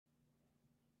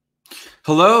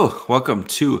Hello, welcome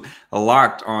to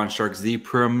Locked On Sharks, the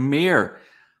premier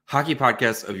hockey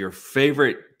podcast of your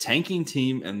favorite tanking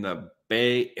team in the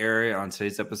Bay Area. On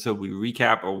today's episode, we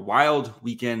recap a wild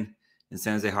weekend in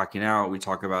San Jose Hockey Now. We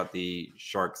talk about the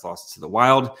Sharks' loss to the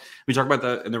Wild. We talk about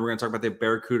and then we're going to talk about the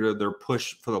Barracuda, their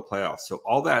push for the playoffs. So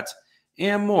all that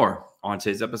and more on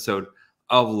today's episode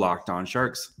of Locked On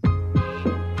Sharks.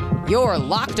 You're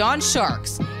Locked On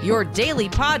Sharks, your daily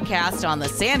podcast on the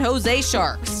San Jose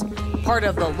Sharks. Part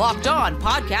of the Locked On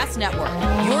Podcast Network,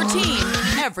 your team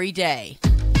every day.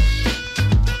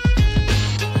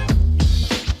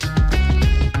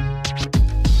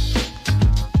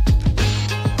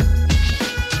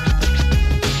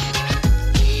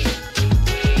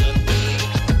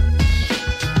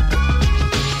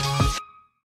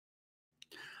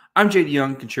 I'm JD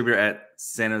Young, contributor at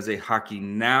San Jose Hockey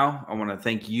Now. I want to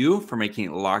thank you for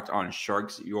making Locked On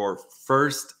Sharks your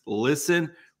first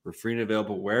listen. We're free and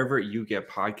available wherever you get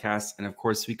podcasts. And of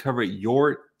course, we cover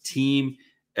your team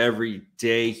every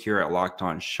day here at Locked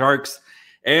On Sharks.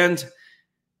 And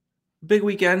big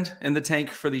weekend in the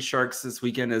tank for these Sharks this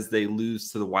weekend as they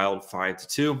lose to the Wild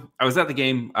 5-2. I was at the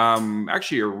game.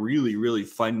 Actually, a really, really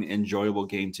fun, enjoyable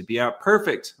game to be at.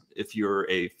 Perfect if you're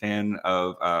a fan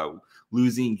of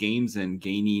losing games and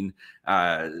gaining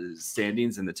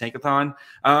standings in the Tankathon.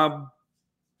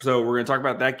 So we're going to talk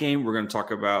about that game. We're going to talk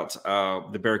about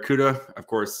the Barracuda, of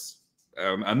course,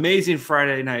 amazing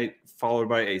Friday night, followed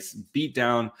by a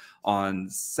beatdown on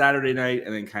Saturday night,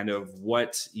 and then kind of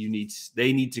what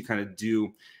they need to kind of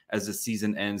do as the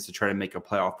season ends to try to make a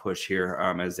playoff push here,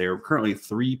 as they're currently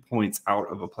 3 points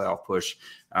out of a playoff push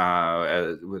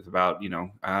with about,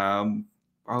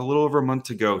 a little over a month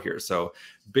to go here. So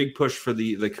big push for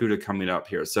the Cuda coming up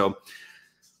here. So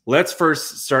let's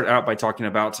first start out by talking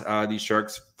about the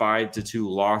Sharks' 5-2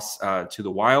 loss to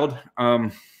the Wild.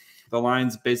 The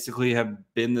lines basically have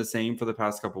been the same for the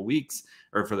past couple of weeks,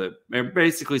 or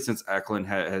basically since Eklund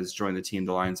has joined the team.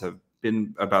 The lines have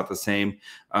been about the same,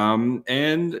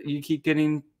 and you keep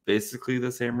getting basically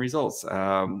the same results.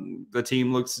 The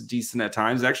team looks decent at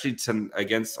times. Actually,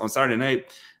 on Saturday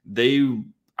night, they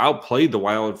outplayed the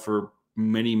Wild for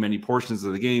many portions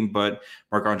of the game, but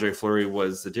Marc-Andre Fleury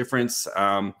was the difference.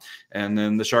 And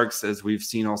then the Sharks, as we've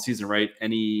seen all season, right?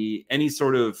 Any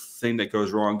sort of thing that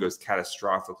goes wrong goes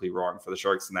catastrophically wrong for the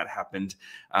Sharks, and that happened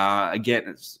again.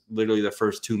 It's literally the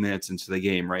first 2 minutes into the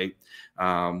game, right,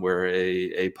 where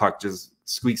a puck just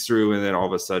squeaks through, and then all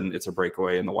of a sudden it's a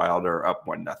breakaway, and the Wild are up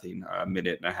 1-0 a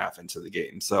minute and a half into the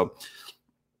game. So,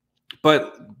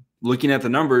 but looking at the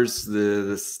numbers,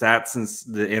 the stats and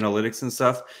the analytics and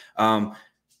stuff,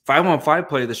 5-on-5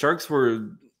 play, the Sharks were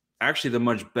actually the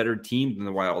much better team than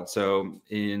the Wild. So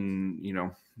in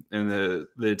the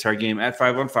entire game at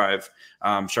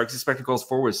 5-on-5, Sharks' expected goals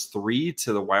for was 3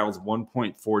 to the Wild's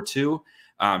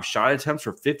 1.42. Shot attempts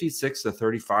were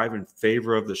 56-35 in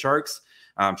favor of the Sharks.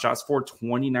 Shots for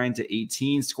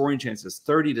 29-18. Scoring chances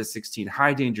 30-16.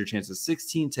 High danger chances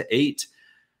 16-8.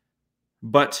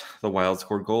 But the Wild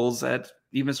scored goals at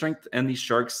even strength, and the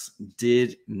Sharks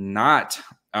did not.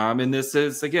 And this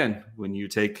is, again, when you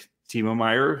take Timo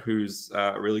Meier, who's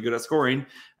really good at scoring,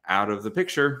 out of the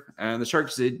picture. And the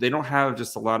Sharks, they don't have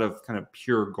just a lot of kind of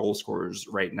pure goal scorers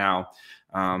right now.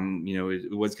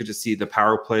 It was good to see the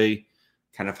power play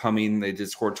kind of humming. They did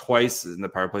score twice, and the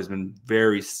power play has been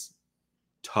very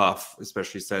tough,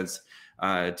 especially since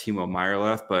Timo Meier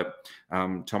left, but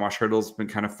Tomas Hertl's been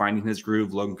kind of finding his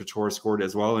groove. Logan Couture scored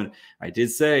as well. And I did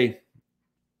say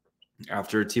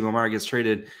after Timo Meier gets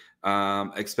traded,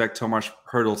 expect Tomas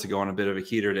Hertl to go on a bit of a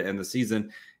heater to end the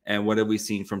season. And what have we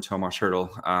seen from Tomas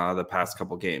Hertl the past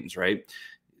couple games, right?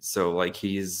 So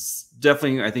he's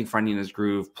definitely, I think, finding his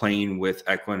groove playing with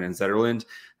Eklund and Zetterlund.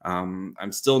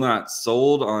 I'm still not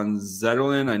sold on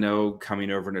Zetterlund. I know coming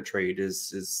over in a trade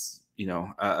is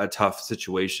a tough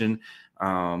situation.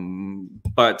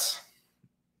 But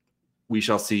we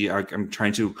shall see. I'm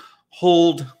trying to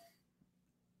hold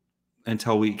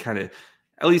until we kind of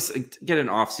at least get an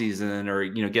off season, or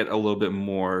get a little bit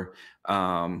more,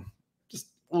 just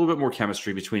a little bit more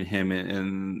chemistry between him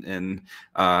and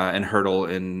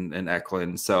Hertl and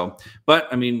Eklund. So, but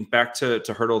I mean, back to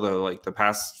Hertl though, the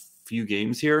past few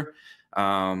games here.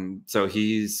 So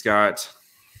he's got,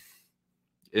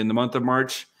 in the month of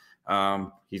March,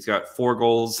 he's got 4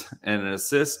 goals and an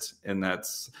assist, and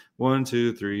that's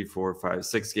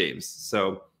 6 games.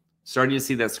 So starting to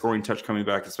see that scoring touch coming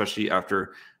back, especially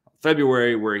after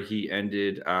February, where he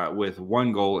ended with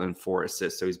 1 goal and 4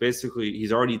 assists. So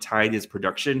he's already tied his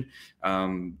production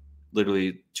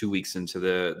literally 2 weeks into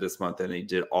this month, and he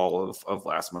did all of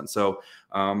last month. So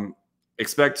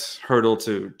expect Hertl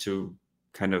to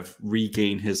kind of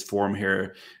regain his form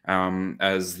here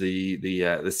as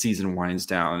the season winds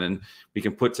down, and we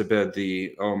can put to bed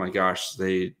the, oh my gosh,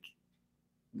 they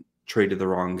traded the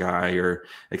wrong guy, or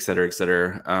et cetera, et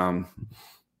cetera.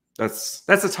 That's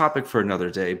a topic for another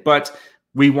day, but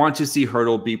we want to see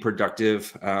Hertl be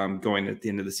productive going at the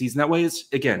end of the season. That way, it's,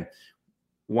 again,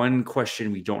 one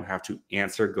question we don't have to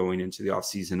answer going into the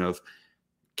offseason of,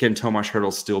 can Tomas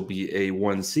Hertl still be a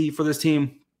 1C for this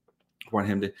team? Want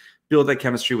him to build that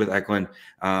chemistry with Eklund.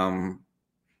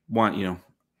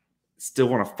 Still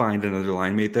want to find another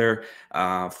line mate there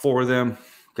for them.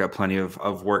 Got plenty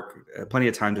of work, plenty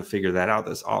of time to figure that out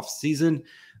this off season.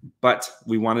 But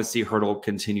we want to see Hertl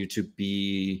continue to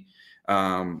be,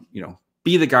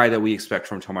 be the guy that we expect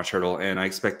from Tomas Hertl, and I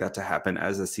expect that to happen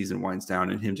as the season winds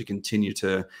down, and him to continue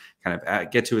to kind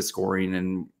of get to his scoring.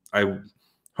 And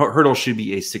Hertl should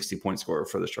be a 60-point scorer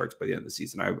for the Sharks by the end of the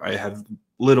season. I have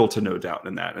little to no doubt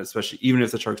in that, especially even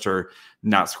if the Sharks are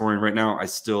not scoring right now. I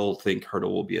still think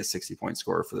Hertl will be a 60-point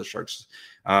scorer for the Sharks.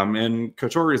 And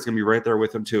Couture is going to be right there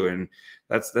with him too, and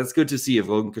that's good to see if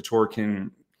Logan Couture can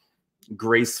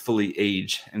gracefully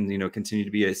age and continue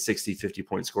to be a 50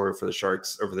 point scorer for the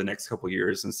Sharks over the next couple of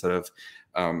years, instead of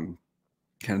kind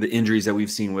of the injuries that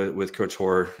we've seen with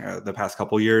Couture the past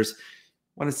couple of years.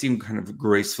 Want to see him kind of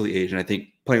gracefully age, and I think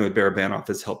playing with Barabanov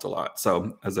has helped a lot.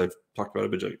 So, as I've talked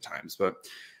about a bajillion times, but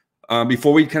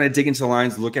before we kind of dig into the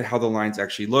lines, look at how the lines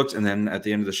actually looked, and then at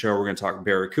the end of the show, we're going to talk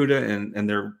Barracuda and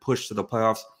their push to the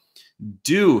playoffs.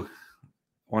 Do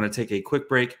want to take a quick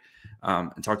break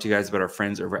and talk to you guys about our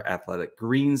friends over at Athletic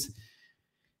Greens.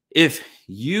 If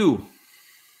you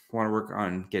want to work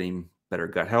on getting better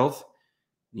gut health,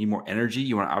 need more energy,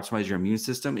 you want to optimize your immune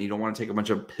system, and you don't want to take a bunch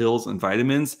of pills and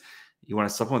vitamins, you want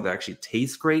a supplement that actually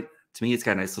tastes great. To me, it's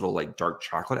got a nice little like dark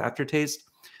chocolate aftertaste.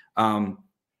 You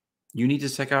need to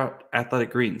check out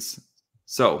Athletic Greens.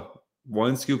 So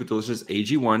 1 scoop of delicious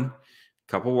AG1,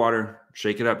 cup of water,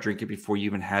 shake it up, drink it before you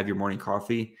even have your morning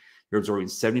coffee. You're absorbing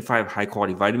 75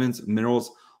 high-quality vitamins,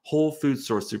 minerals, whole food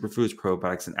source superfoods,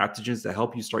 probiotics, and adaptogens that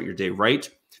help you start your day right.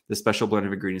 This special blend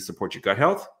of ingredients supports your gut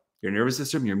health, your nervous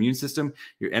system, your immune system,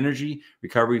 your energy,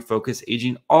 recovery, focus,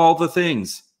 aging, all the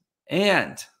things.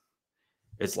 And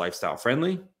it's lifestyle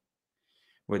friendly.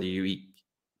 Whether you eat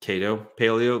keto,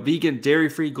 paleo, vegan,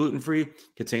 dairy-free, gluten-free,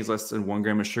 contains less than 1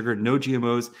 gram of sugar, no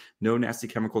GMOs, no nasty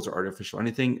chemicals or artificial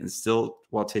anything, and still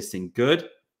while tasting good.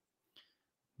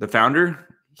 The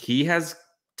founder, he has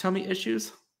tummy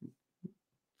issues.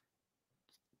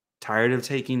 Tired of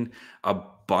taking a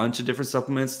bunch of different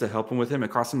supplements to help him with him.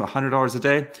 It costs him $100 a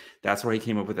day. That's why he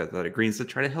came up with Athletic Greens, to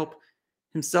try to help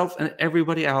himself and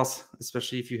everybody else,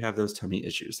 especially if you have those tummy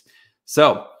issues.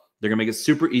 So they're going to make it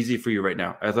super easy for you right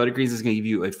now. Athletic Greens is going to give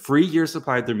you a free year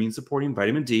supply of their immune-supporting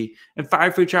vitamin D and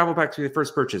 5 free travel packs for your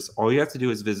first purchase. All you have to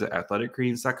do is visit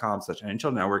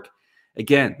athleticgreens.com/NHL Network.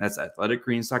 Again, that's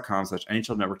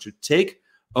athleticgreens.com/NHL Network to take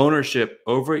ownership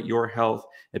over your health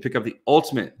and pick up the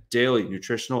ultimate daily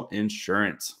nutritional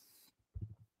insurance.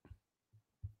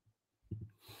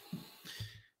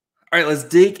 All right, let's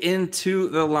dig into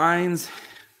the lines.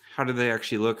 How do they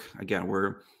actually look? Again,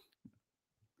 we're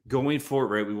going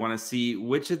forward, right? We want to see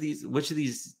which of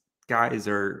these guys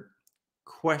are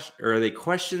they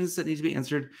questions that need to be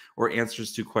answered, or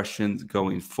answers to questions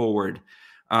going forward.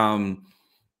 So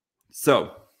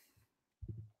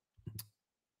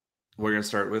we're going to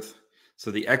start with,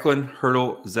 the Eklund,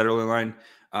 Hertl, Zetterlund line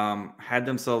had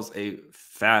themselves a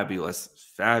fabulous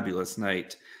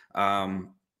night. I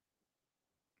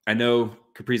know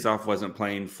Kaprizov wasn't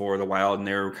playing for the Wild, and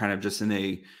they're kind of just in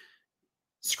a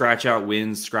scratch out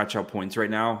wins, scratch out points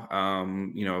right now.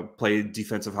 Play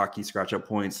defensive hockey, scratch out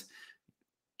points,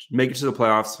 make it to the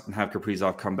playoffs, and have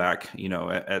Kaprizov come back,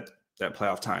 at that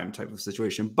playoff time type of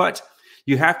situation. But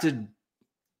you have to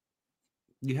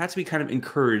be kind of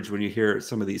encouraged when you hear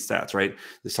some of these stats, right?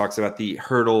 This talks about the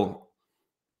Hertl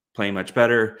playing much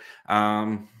better.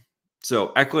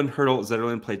 So Eklund, Hertl,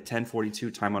 Zetterlund played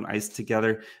 10:42 time on ice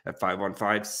together at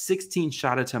 5-on-5, 16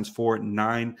 shot attempts for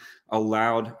 9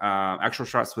 allowed. Actual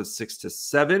shots was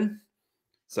 6-7.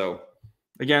 So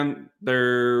again,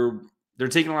 they're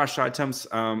taking a lot of shot attempts,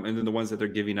 and then the ones that they're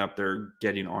giving up, they're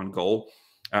getting on goal.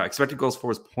 Expected goals for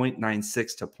was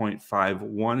 0.96 to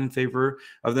 0.51 in favor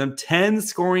of them. 10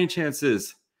 scoring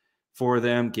chances for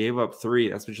them, gave up 3.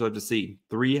 That's what you love to see.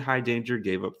 3 high danger,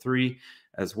 gave up 3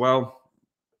 as well.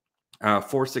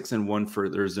 4, 6, and 1 for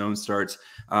their zone starts.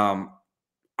 I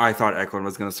thought Eklund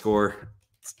was going to score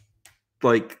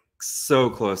like so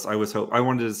close. I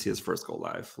wanted to see his first goal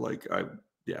live.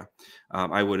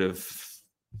 I would have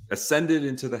ascended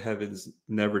into the heavens,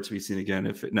 never to be seen again.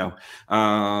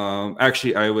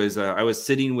 Actually, I was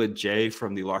sitting with Jay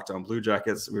from the Locked On Blue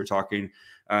Jackets. We were talking,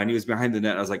 and he was behind the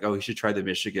net. I was like, oh, he should try the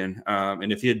Michigan.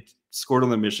 And if he had scored on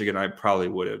the Michigan, I probably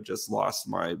would have just lost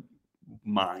my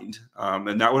mind.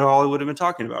 And that would all I would have been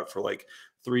talking about for like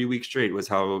 3 weeks straight, was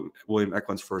how William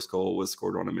Eklund's first goal was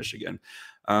scored on a Michigan.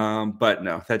 But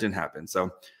no, that didn't happen.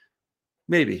 So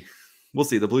maybe we'll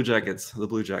see. The Blue Jackets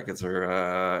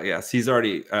are yes, Jay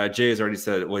has already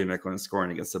said William Eklund is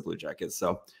scoring against the Blue Jackets.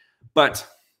 So, but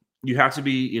you have to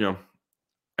be,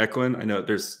 Eklund. I know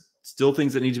there's still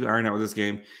things that need to be ironed out with this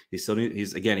game. He's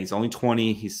only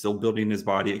 20. He's still building his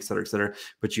body, et cetera, et cetera.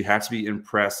 But you have to be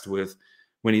impressed with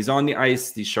when he's on the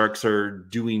ice. The Sharks are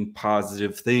doing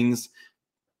positive things.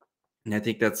 And I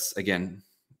think that's, again,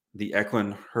 the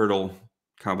Eklund-Hertl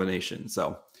combination.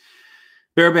 So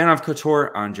Barabanov,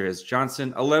 Couture, Andreas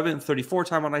Johnson, 11:34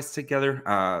 time on ice together,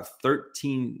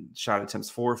 13 shot attempts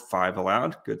for, 5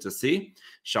 allowed. Good to see.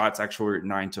 Shots actually were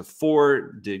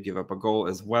 9-4, did give up a goal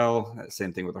as well.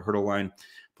 Same thing with the Hertl line.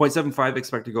 0.75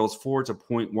 expected goals for to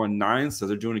 0.19, so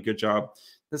they're doing a good job.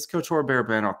 This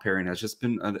Couture-Barabanov pairing has just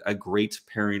been a great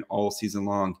pairing all season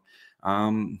long.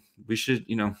 We should,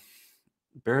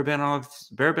 Barabanov's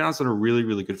been a really,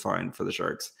 really good find for the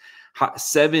Sharks.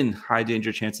 7 high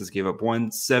danger chances, gave up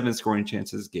 1. 7 scoring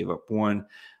chances, gave up 1.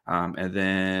 And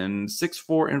then 6,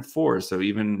 4, and 4. So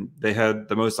even they had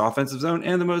the most offensive zone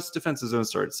and the most defensive zone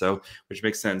starts. So which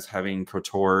makes sense, having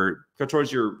Couture.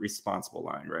 Couture's your responsible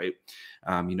line, right?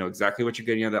 You know exactly what you're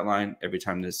getting on that line every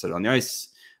time they sit on the ice.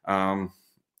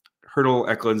 Hertl,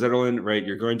 Eklund, Zetterlund, right?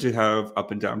 You're going to have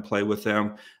up and down play with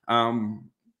them.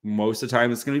 Most of the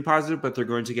time it's going to be positive, but they're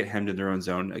going to get hemmed in their own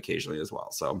zone occasionally as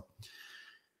well. So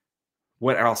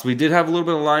what else? We did have a little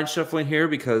bit of line shuffling here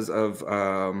because of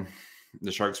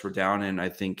the Sharks were down, and I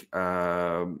think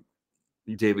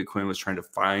David Quinn was trying to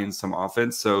find some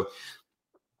offense. So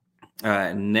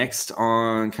next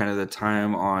on kind of the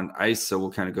time on ice, so we'll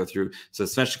kind of go through. So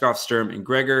Svechnikov, Sturm, and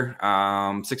Gregor,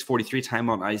 6:43 time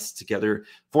on ice together.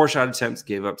 4 shot attempts,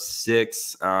 gave up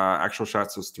 6. Actual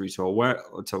shots was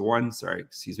 3-1. Sorry,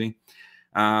 excuse me.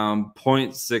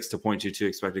 0.6 to 0.22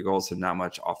 expected goals, so not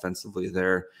much offensively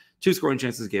there. 2 scoring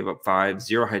chances, gave up 5.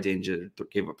 0 high danger,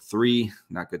 gave up 3.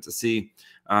 Not good to see.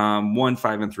 1,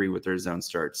 5, and 3 with their zone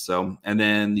starts. So, and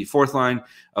then the fourth line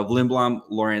of Lindblom,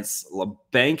 Lawrence,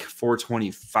 LeBanc,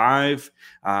 425.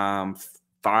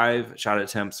 5 shot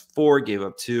attempts, 4, gave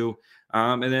up 2.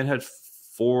 And then had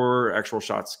 4 actual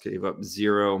shots, gave up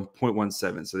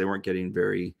 0.17. So they weren't getting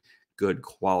very good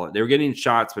quality. They were getting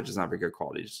shots, but just not very good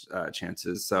quality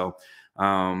chances. So,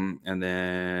 and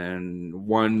then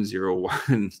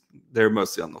 1-0-1, they're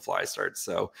mostly on the fly starts.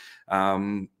 So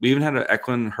we even had an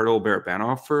Eklund, Hertl,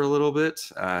 Barabanov for a little bit.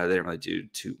 They didn't really do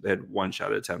 2. They had 1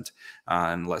 shot attempt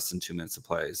in less than 2 minutes of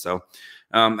play. So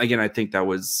again, I think that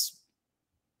was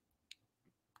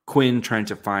Quinn trying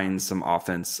to find some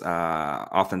offense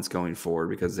going forward,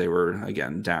 because they were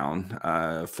again down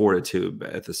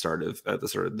 4-2 at the start of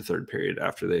the third period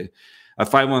after a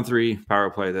 5-1-3 power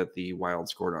play that the Wild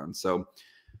scored on. So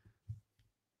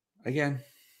again,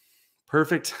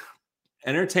 perfect,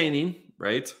 entertaining,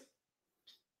 right?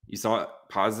 You saw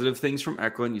positive things from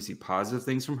Eklund. You see positive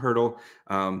things from Hertl.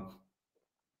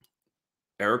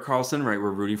 Erik Karlsson, right?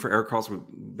 We're rooting for Erik Karlsson. We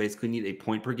basically need a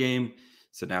point per game.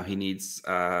 So now he needs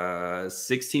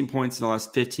 16 points in the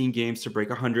last 15 games to break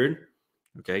 100.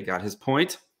 Okay, got his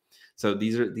point. So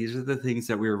these are the things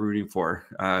that we are rooting for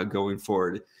going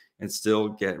forward, and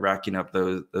still racking up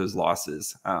those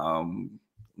losses. No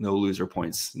loser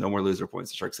points, no more loser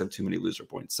points. The Sharks have too many loser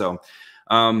points. So,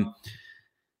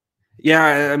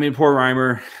 yeah, I mean, poor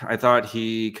Reimer. I thought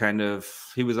he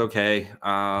was okay.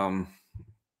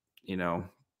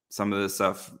 Some of this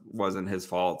stuff wasn't his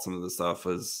fault. Some of the stuff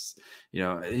was, he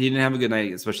didn't have a good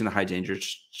night, especially in the high danger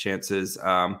chances.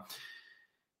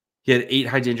 He had 8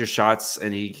 high danger shots,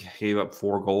 and he gave up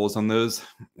 4 goals on those.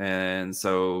 And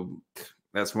so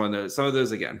that's some of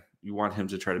those, again, you want him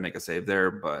to try to make a save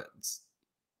there, but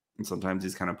sometimes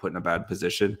he's kind of put in a bad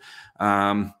position.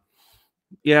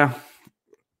 Yeah,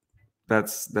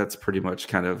 that's pretty much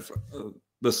kind of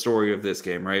the story of this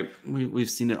game, right?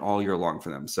 We've seen it all year long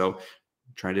for them. So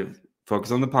trying to focus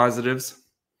on the positives,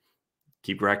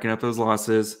 keep racking up those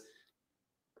losses.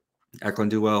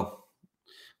 Eklund do well.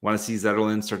 Want to see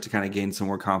Zetterlund start to kind of gain some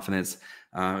more confidence.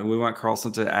 And we want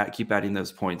Karlsson to keep adding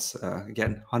those points.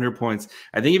 Again, 100 points.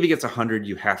 I think if he gets 100,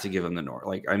 you have to give him the Norris.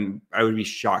 Like I would be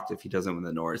shocked if he doesn't win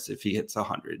the Norris if he hits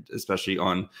 100, especially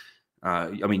on.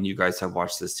 You guys have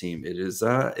watched this team. It is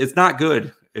it's not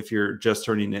good if you're just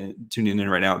tuning in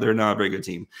right now. They're not a very good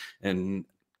team, and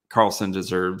Karlsson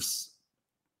deserves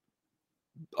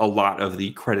a lot of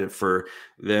the credit for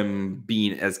them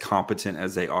being as competent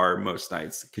as they are most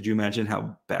nights. Could you imagine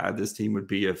how bad this team would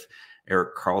be if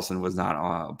Erik Karlsson was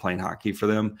not playing hockey for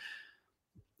them?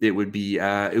 It would be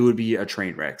a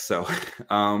train wreck. So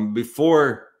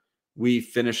before we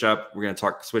finish up, we're going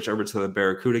to switch over to the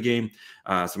Barracuda game.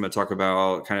 So I'm going to talk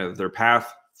about kind of their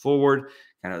path forward,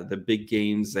 kind of the big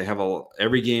games. They have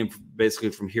every game basically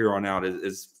from here on out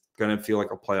is going to feel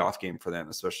like a playoff game for them,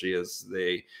 especially as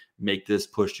they make this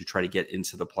push to try to get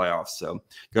into the playoffs. So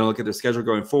going to look at their schedule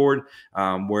going forward,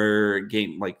 where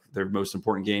their most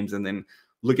important games, and then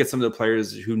look at some of the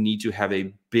players who need to have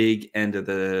a big end of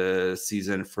the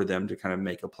season for them to kind of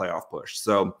make a playoff push.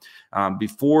 So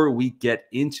before we get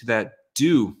into that,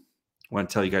 I want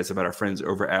to tell you guys about our friends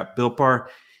over at Built Bar.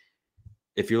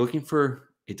 If you're looking for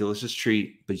a delicious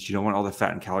treat, but you don't want all the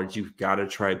fat and calories, you've got to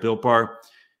try Built Bar.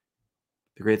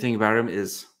 The great thing about them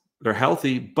is they're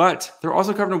healthy, but they're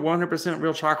also covered in 100%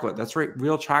 real chocolate. That's right,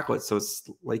 real chocolate. So it's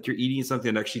like you're eating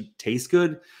something that actually tastes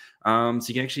good. So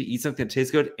you can actually eat something that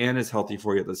tastes good and is healthy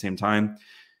for you at the same time.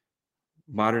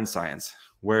 Modern science.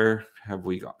 Where have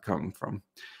we come from?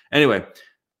 Anyway,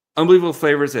 unbelievable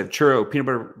flavors. They have churro, peanut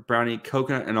butter brownie,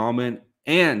 coconut, and almond.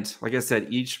 And like I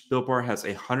said, each Built Bar has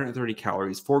 130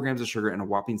 calories, 4 grams of sugar, and a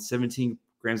whopping 17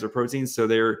 grams of protein. So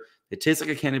it tastes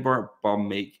like a candy bar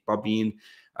while being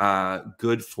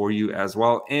good for you as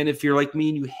well. And if you're like me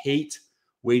and you hate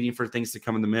waiting for things to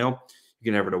come in the mail, you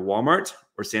can head over to Walmart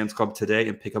or Sam's Club today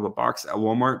and pick up a box at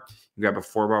Walmart. You grab a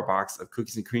 4-bar box of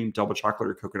cookies and cream, double chocolate,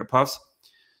 or coconut puffs.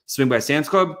 Swing by Sam's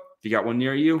Club. If you got one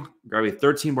near you, grab a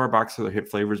 13-bar box of their hit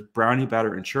flavors, brownie,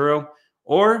 batter, and churro.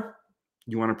 Or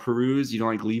you want to peruse, you don't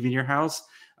like leaving your house,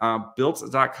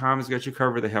 Built.com has got you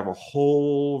covered. They have a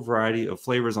whole variety of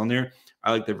flavors on there.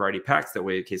 I like the variety packs. That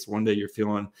way, in case one day you're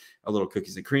feeling a little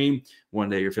cookies and cream, one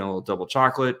day you're feeling a little double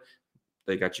chocolate,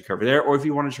 they got you covered there. Or if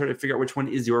you want to try to figure out which one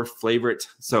is your favorite.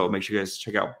 So make sure you guys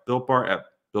check out Built Bar at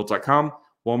Built.com,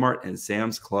 Walmart, and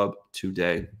Sam's Club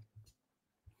today.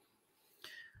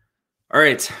 All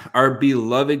right, our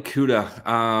beloved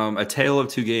CUDA, a tale of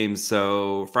two games.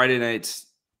 So Friday night,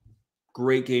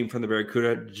 great game from the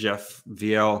Barracuda. Jeff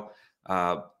VL,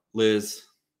 Liz,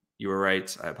 you were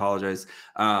right. I apologize.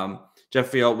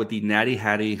 Jeff VL with the Natty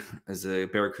Hattie as a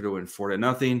Barracuda win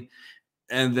 4-0.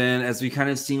 And then as we kind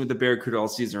of seen with the Barracuda all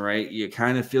season, right, you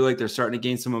kind of feel like they're starting to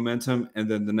gain some momentum. And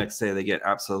then the next day they get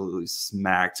absolutely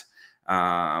smacked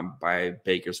by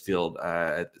Bakersfield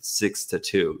at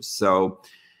 6-2. So,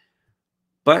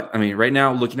 but I mean, right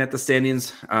now, looking at the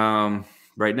standings,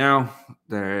 right now,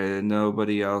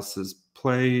 nobody else is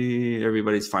play.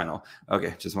 Everybody's final.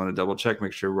 Okay, just want to double check,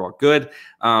 make sure we're all good.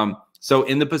 So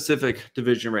in the Pacific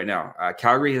Division right now,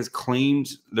 Calgary has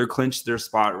clinched their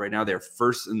spot right now. They're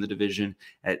first in the division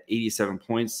at 87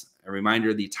 points. A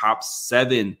reminder, the top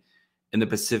 7 in the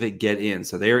Pacific get in.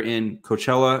 So they're in.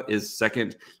 Coachella is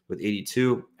second with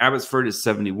 82. Abbotsford is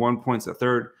 71 points at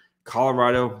third.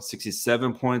 Colorado,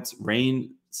 67 points.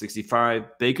 Reign,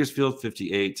 65. Bakersfield,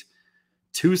 58.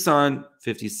 Tucson,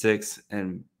 56.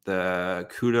 And the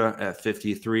CUDA at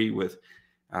 53 with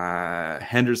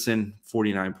Henderson,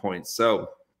 49 points. So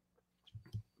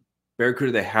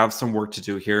Barracuda, they have some work to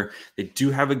do here. They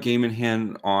do have a game in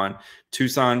hand on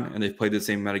Tucson, and they've played the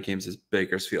same amount of games as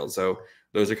Bakersfield. So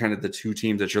those are kind of the two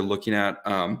teams that you're looking at.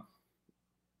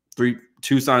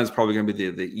 Tucson is probably going to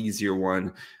be the easier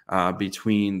one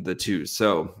between the two.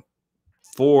 So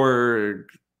for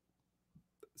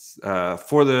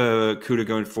the CUDA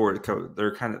going forward,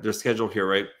 their schedule here,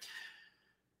 right?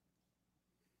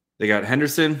 They got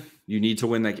Henderson. You need to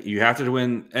win that. You have to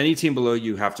win. Any team below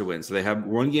you have to win. So they have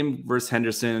one game versus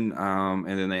Henderson, and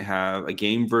then they have a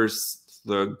game versus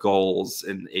the Gulls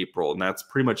in April, and that's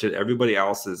pretty much it. Everybody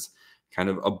else is kind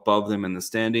of above them in the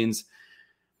standings.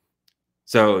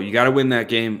 So you got to win that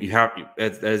game. You have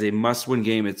that is a must-win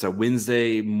game. It's a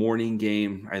Wednesday morning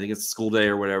game. I think it's school day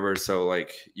or whatever. So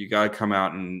like you got to come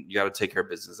out and you got to take care of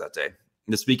business that day.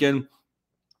 This weekend,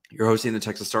 you're hosting the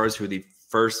Texas Stars, who are the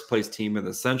first place team in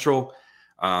the Central.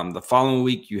 The following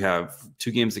week, you have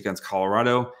 2 games against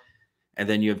Colorado, and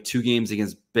then you have 2 games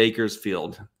against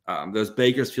Bakersfield. Those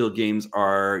Bakersfield games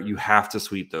you have to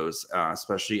sweep those,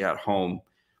 especially at home.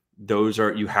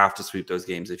 You have to sweep those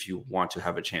games if you want to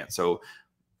have a chance. So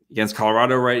against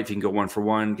Colorado, right, if you can go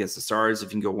 1-for-1, against the Stars,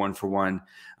 if you can go 1-for-1,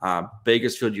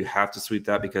 Bakersfield, you have to sweep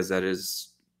that because that's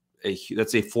a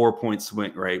 4-point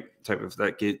swing, right? Type of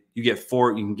that. You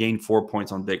can gain 4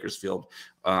 points on Bakersfield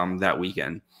that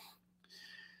weekend.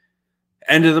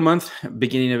 End of the month,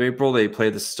 beginning of April, they play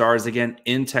the Stars again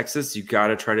in Texas. You got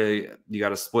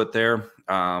to split there.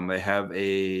 They have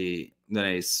a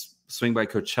swing by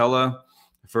Coachella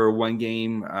for one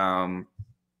game.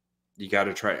 You got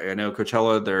to try. I know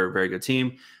Coachella, they're a very good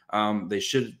team. They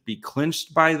should be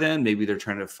clinched by then. Maybe they're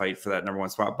trying to fight for that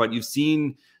 #1 spot. But you've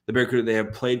seen the Barracuda, they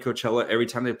have played Coachella. Every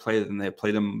time they play them, they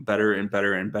play them better and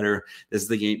better and better. This is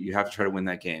the game. You have to try to win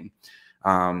that game.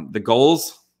 The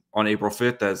goals on April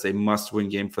 5th, that's a must-win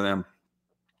game for them.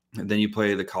 And then you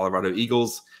play the Colorado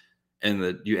Eagles,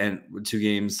 and you end with 2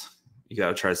 games. You got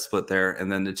to try to split there.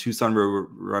 And then the Tucson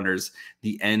Runners,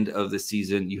 the end of the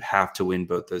season, you have to win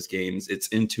both those games. It's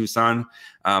in Tucson,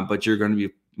 but you're going to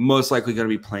be most likely going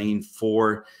to be playing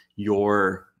for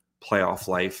your playoff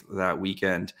life that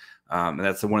weekend. And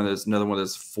that's another one of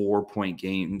those 4-point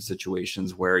game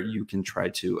situations where you can try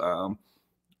to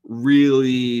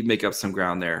really make up some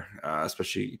ground there,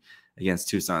 especially against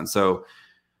Tucson. So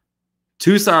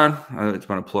Tucson, I just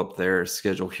want to pull up their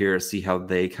schedule here, see how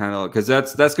they kind of, because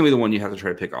that's going to be the one you have to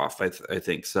try to pick off, I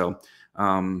think. So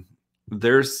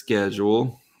their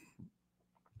schedule,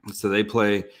 so they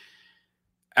play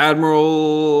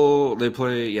Admiral, they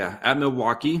play, at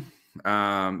Milwaukee.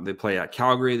 They play at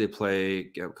Calgary. They play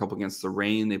a couple against the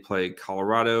Rain. They play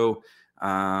Colorado,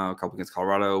 a couple against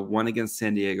Colorado, one against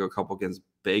San Diego, a couple against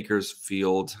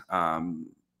Bakersfield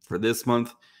for this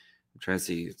month. I'm trying to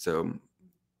see. So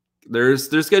their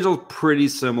schedule pretty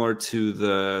similar to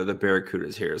the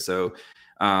Barracudas here. So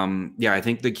I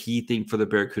think the key thing for the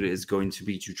Barracuda is going to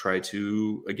be to try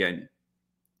to, again,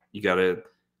 you got to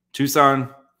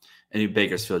Tucson and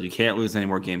Bakersfield. You can't lose any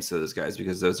more games to those guys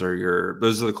because those are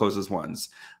the closest ones.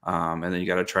 And then you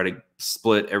got to try to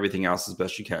split everything else as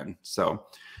best you can. So,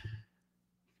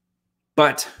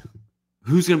 but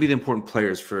who's going to be the important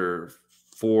players for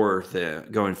the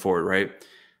going forward, right?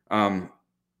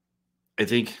 I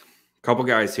think a couple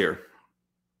guys here.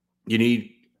 You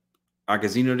need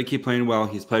Agazino to keep playing well.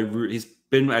 He's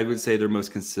been, I would say, their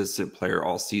most consistent player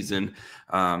all season.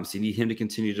 So you need him to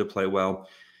continue to play well.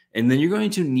 And then you're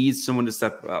going to need someone to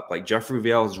step up. Like Jeffrey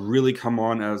Viel has really come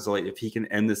on as like, if he can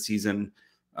end the season,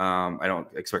 I don't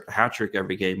expect a hat trick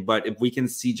every game, but if we can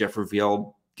see Jeffrey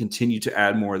Viel continue to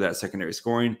add more of that secondary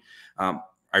scoring,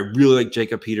 I really like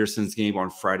Jacob Peterson's game on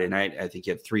Friday night. I think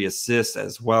he had 3 assists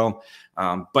as well.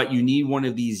 But you need one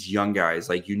of these young guys.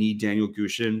 Like you need Daniel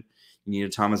Gushin, you need a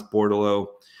Thomas Bordolo,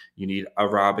 you need a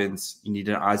Robbins, you need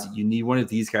an Ozzy. You need one of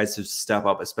these guys to step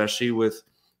up, especially with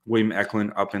William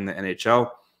Eklund up in the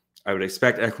NHL. I would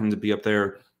expect Eklund to be up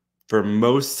there for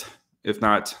most, if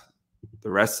not the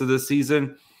rest of the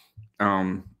season.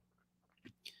 So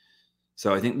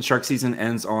I think the Shark season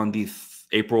ends on the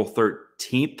April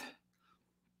 13th.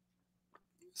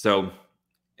 So,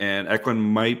 and Eklund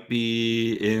might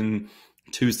be in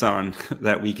Tucson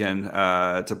that weekend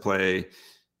to play,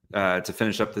 to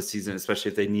finish up the season, especially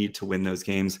if they need to win those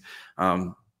games.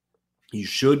 You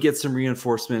should get some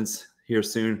reinforcements here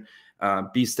soon.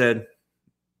 Beasted,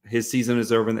 his season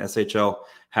is over in the SHL.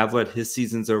 Havlet, his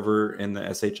season's over in the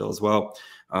SHL as well.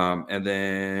 And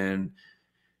then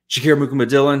Shakir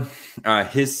Mukumadillin,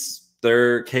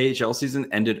 their KHL season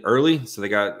ended early, so they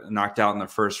got knocked out in the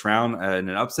first round in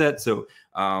an upset. So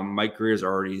Mike Greer's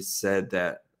already said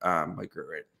that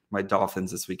my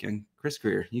Dolphins this weekend. Chris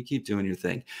Greer, you keep doing your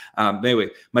thing. Anyway,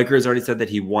 Mike Greer's already said that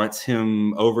he wants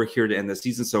him over here to end the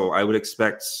season. So I would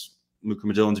expect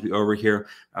Mukumadillin to be over here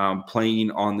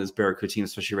playing on this Barracuda team,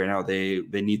 especially right now. They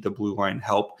need the blue line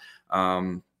help.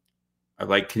 I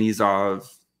like Knyzev.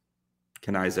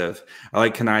 I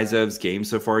like Knyzev's game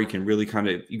so far. You can really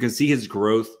you can see his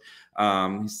growth.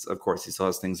 Of course, he still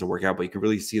has things to work out, but you can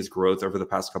really see his growth over the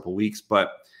past couple of weeks.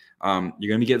 But you're going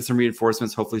to be getting some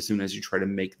reinforcements hopefully soon as you try to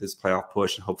make this playoff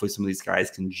push. And hopefully some of these guys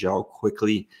can gel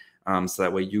quickly so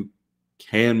that way you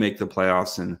can make the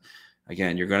playoffs. And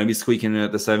again, you're going to be squeaking in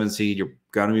at the 7th seed. You're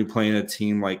going to be playing a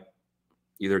team like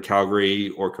either Calgary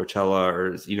or Coachella,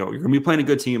 or you're going to be playing a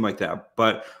good team like that.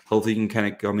 But hopefully you can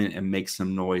kind of come in and make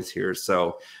some noise here.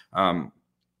 So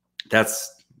that's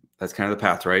kind of the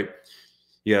path, right?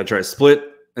 You got to try to split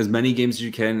as many games as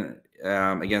you can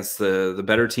against the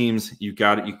better teams. You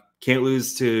can't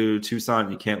lose to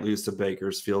Tucson. You can't lose to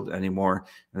Bakersfield anymore.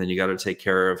 And then you got to take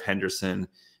care of Henderson.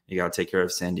 You got to take care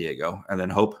of San Diego, and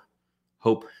then hope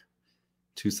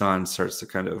Tucson starts to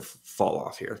kind of fall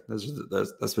off here.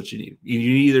 That's what you need. You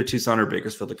need either Tucson or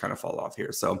Bakersfield to kind of fall off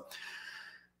here. So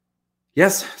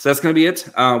yes, so that's going to be it.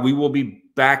 We will be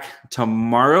back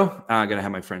tomorrow. I'm going to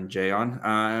have my friend Jay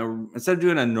on. Instead of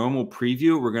doing a normal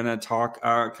preview, we're going to talk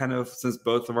kind of, since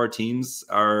both of our teams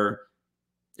are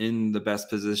in the best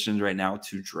positions right now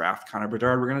to draft Connor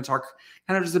Bedard, we're going to talk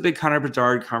kind of just a big Connor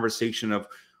Bedard conversation of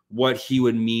what he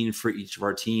would mean for each of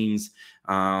our teams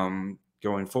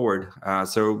going forward.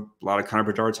 So a lot of Connor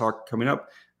Bedard talk coming up.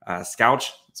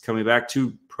 Scouch is coming back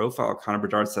to profile Connor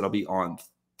Bedard's. That'll be on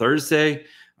Thursday.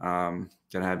 Gonna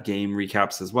have game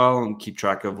recaps as well and keep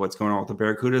track of what's going on with the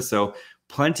Barracuda. So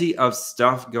plenty of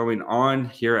stuff going on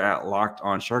here at Locked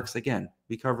On Sharks. Again,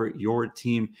 we cover your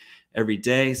team every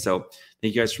day. So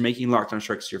thank you guys for making Locked On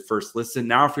Sharks your first listen.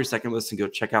 Now for your second listen, go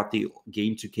check out the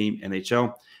Game to Game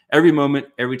NHL. Every moment,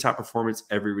 every top performance,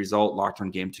 every result, Locked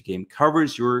On Game to Game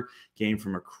covers your game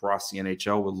from across the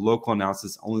NHL with local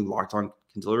analysis only Locked On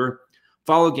can deliver.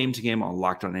 Follow Game to Game on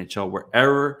Locked On NHL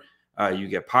wherever you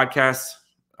get podcasts,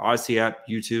 Odyssey app,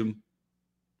 YouTube,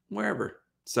 wherever.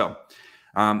 So,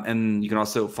 and you can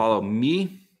also follow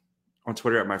me on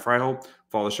Twitter at MyFryhole.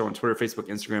 Follow the show on Twitter, Facebook,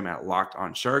 Instagram at Locked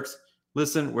On Sharks.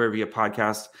 Listen wherever you get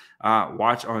podcasts.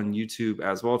 Watch on YouTube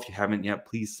as well. If you haven't yet,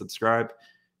 please subscribe.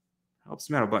 Helps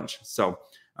me out a bunch. So,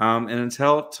 and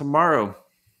until tomorrow,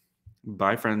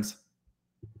 bye, friends.